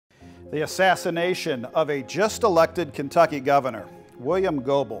The assassination of a just elected Kentucky governor, William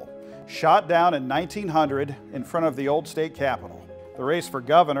Goebel, shot down in 1900 in front of the old state capitol. The race for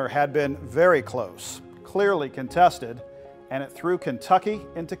governor had been very close, clearly contested, and it threw Kentucky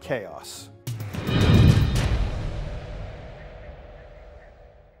into chaos.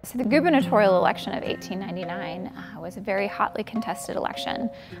 So the gubernatorial election of 1899 was a very hotly contested election.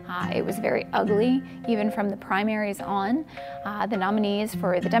 It was very ugly, even from the primaries on. The nominees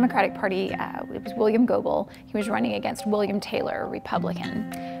for the Democratic Party, it was William Goebel. He was running against William Taylor, a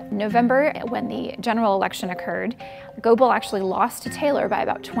Republican. In November, when the general election occurred, Goebel actually lost to Taylor by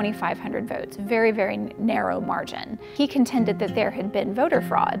about 2,500 votes, very, very narrow margin. He contended that there had been voter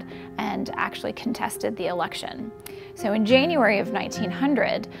fraud and actually contested the election. So in January of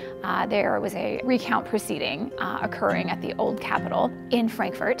 1900, there was a recount proceeding occurring at the old Capitol in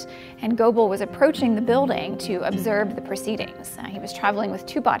Frankfort, and Goebel was approaching the building to observe the proceedings. He was traveling with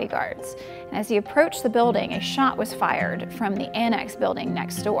 2 bodyguards, and as he approached the building, a shot was fired from the annex building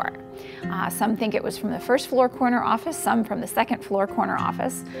next door. Some think it was from the first floor corner office, some from the second floor corner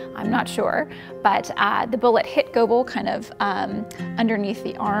office. I'm not sure, but the bullet hit Goebel kind of underneath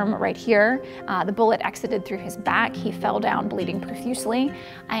the arm right here. The bullet exited through his back. He fell down bleeding profusely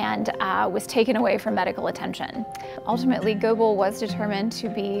and was taken away for medical attention. Ultimately, Goebel was determined to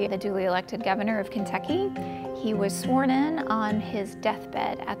be the duly elected governor of Kentucky. He was sworn in on his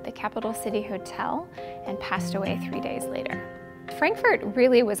deathbed at the Capital City Hotel and passed away 3 days later. Frankfort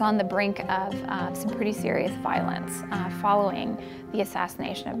really was on the brink of some pretty serious violence following the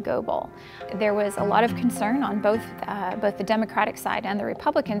assassination of Goebel. There was a lot of concern on both the Democratic side and the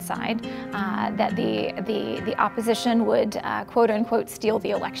Republican side that the opposition would quote-unquote steal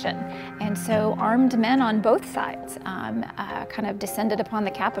the election. And so armed men on both sides kind of descended upon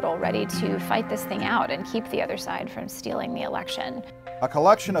the Capitol ready to fight this thing out and keep the other side from stealing the election. A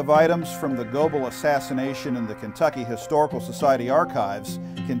collection of items from the Goebel assassination in the Kentucky Historical Society archives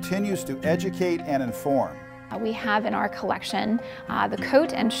continues to educate and inform. We have in our collection the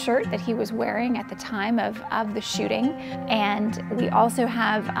coat and shirt that he was wearing at the time of the shooting, and we also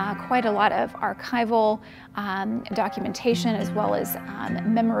have quite a lot of archival documentation as well as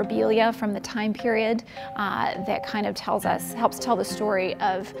memorabilia from the time period that kind of helps tell the story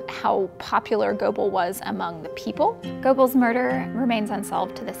of how popular Goebel was among the people. Goebel's murder remains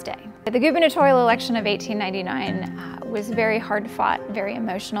unsolved to this day. The gubernatorial election of 1899 was very hard fought, very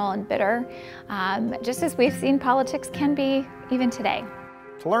emotional and bitter, just as we've seen politics can be even today.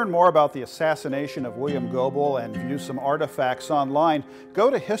 To learn more about the assassination of William Goebel and view some artifacts online,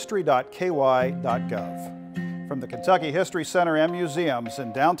 go to history.ky.gov. From the Kentucky History Center and Museums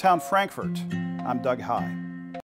in downtown Frankfort, I'm Doug High.